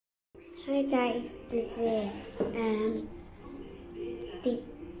Hi guys, this is the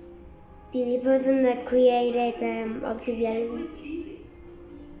the person that created Opinión.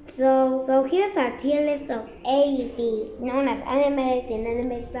 So here's our tier list of AIB, known as animated and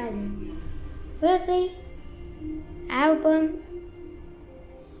animated value. Firstly, album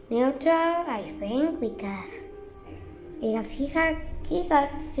neutral, I think, because he got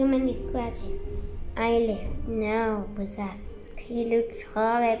too many scratches. AIB, no, because he looks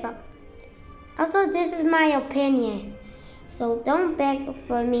horrible. Also, this is my opinion, so don't beg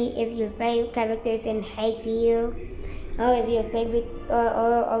for me if your favorite characters and hate you, or if your favorite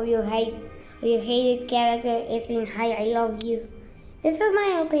or your hated character is in Hi, I Love You. This is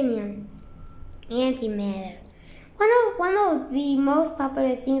my opinion. Antimatter. One of the most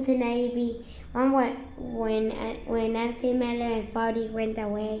popular things in AIB, when Antimatter and 40 went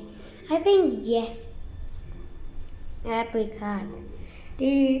away, I think yes. Apricot.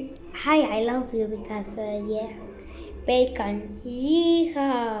 Hi, I love you because yeah. Bacon.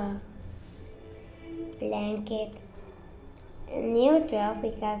 Yeehaw. Blanket. Neutral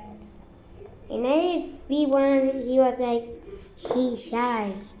because in AIB1 he was like, he's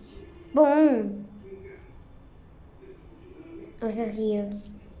shy. Boom. Also here.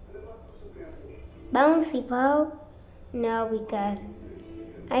 Bouncy ball? No, because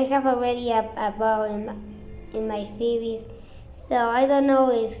I have already a ball in my series, so I don't know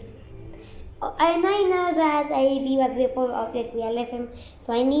if. And I know that AIB was before object realism,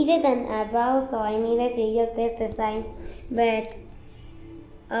 so I needed a ball, so I needed to use this design. But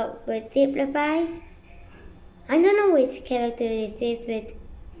simplify. I don't know which character this is, but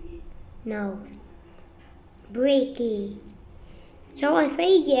no. Breaky. So I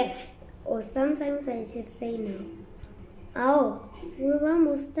say yes, or sometimes I just say no. Oh, we're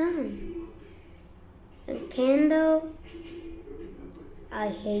almost done. A candle. I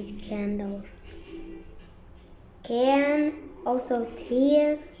hate candles. Can, also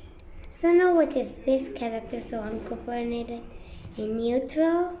tear. I don't know what is this character, so I'm comparing it in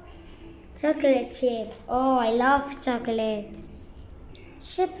neutral. Chocolate chip. Oh, I love chocolate.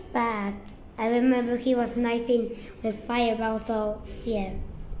 Ship bag. I remember he was nice with fireball, so yeah.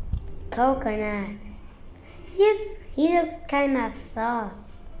 Coconut. Yes, he looks kinda soft.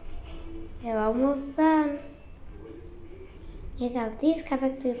 We're almost done. You have these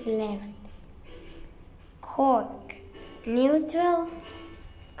characters left. Cork. Neutral.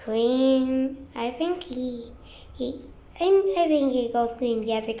 Cream. I think he goes cream,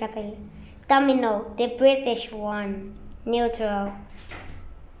 yes, because Domino, the British one. Neutral.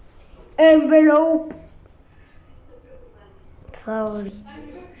 Envelope. Sorry.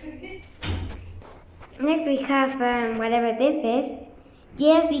 Next we have whatever this is.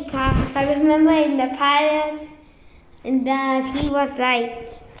 Yes, because I remember in the pilot that he was like,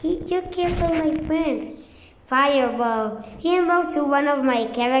 you killed all my friends. Fireball. He involved to one of my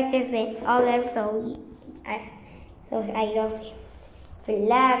characters and all them, so I love him.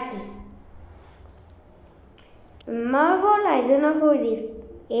 Flaggy. Marvel, I don't know who this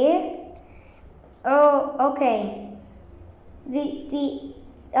is. Oh, okay.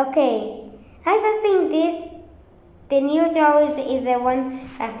 Okay. I think the neutral is the one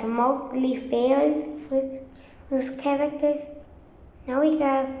that's mostly failed with characters. Now we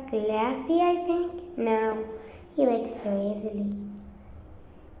have Glassy, I think. No, he breaks so easily.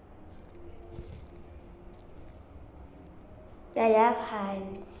 I love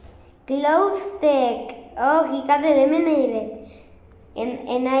hands. Glow stick. Oh, he got eliminated in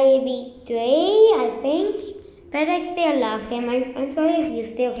AIB 3, I think. But I still love him. I'm sorry if you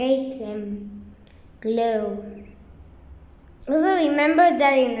still hate him. Glow. Also remember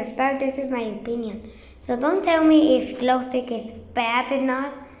that in the start, this is my opinion. So don't tell me if glow stick is bad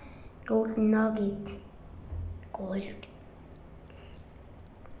enough. Gold nugget. Gold.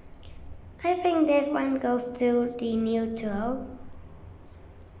 I think this one goes to the neutral.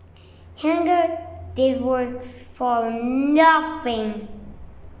 Hanger, this works for nothing.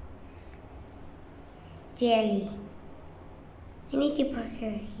 Jelly. I need to put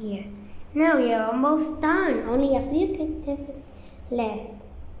her here. Now you're almost done. Only a few pieces left.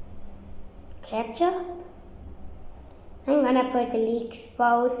 Ketchup. I'm gonna put the leeks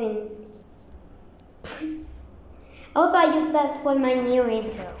both in. Also, I use that for my new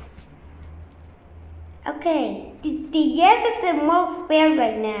intro. Okay, the yes is the most fair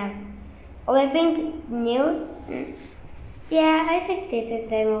right now. Oh, I think new. Yeah, I think this is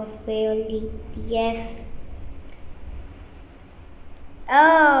the most fair. Yes.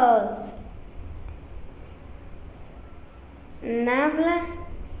 Oh. Nabla.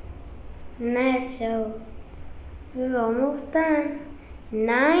 Nacho. We're almost done. 9,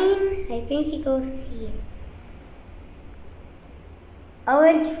 I think he goes here.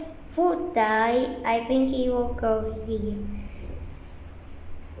 Orange fruit die, I think he will go here.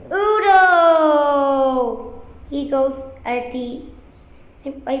 Udo! He goes at the,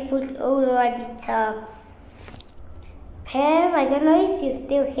 I put Udo at the top. Pear, I don't know if you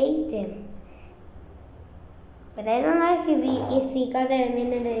still hate him. But I don't know if he got them in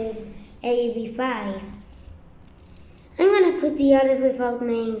the AIB 5. I'm gonna put the others without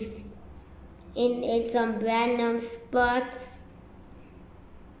names in some random spots.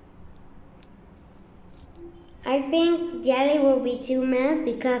 I think Jelly will be too mad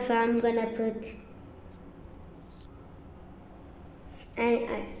because I'm gonna put. I'm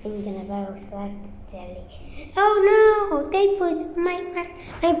gonna select Jelly. Oh no! They put my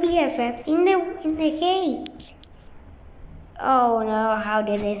BFF in the cage. Oh no! How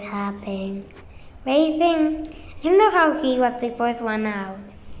did it happen? Racing. I know how he was the first one out.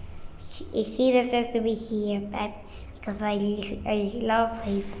 He deserves to be here, but because I love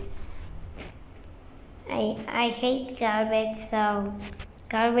him. I hate garbage, so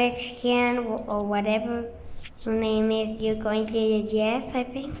garbage can or whatever your name is, you're going to yes, I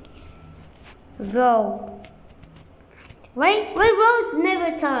think. Row. Why Row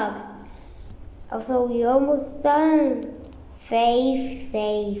never talks? Also, we're almost done. Save.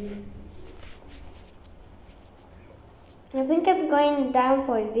 I think I'm going down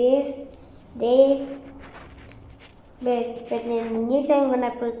for this, but in the new time when I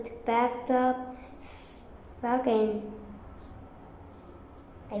put bathtub, second.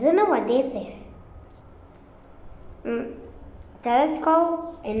 I don't know what this is.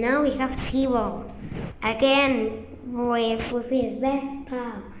 Telescope, and now we have T-Bone. Again, with his best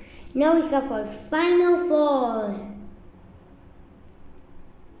pal. Now we have our final 4.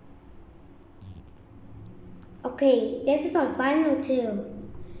 Okay, this is our final 2.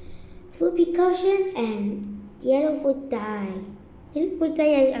 Whoopee Cushion and Yellow would die. Yellow would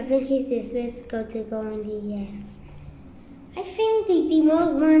die, I think he's the first to go in the yes. I think the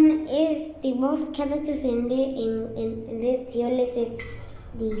most one is the most characters in this tier list is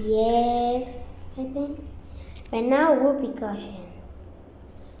the yes, I think. But now Whoopee Cushion.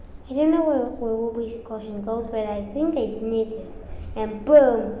 I don't know where Whoopee Cushion goes, but I think I need to. And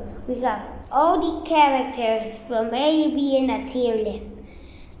boom, we have all the characters from AIB in a tier list.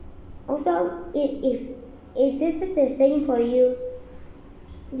 Also, if this is the same for you,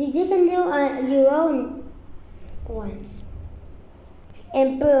 you can do your own one.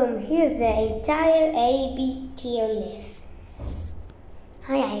 And boom, here's the entire AIB tier list.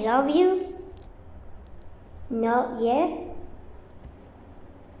 Hi, I love you. No, yes.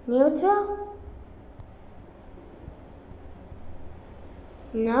 Neutral.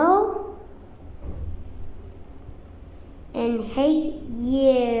 No. And hate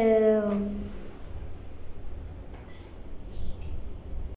you.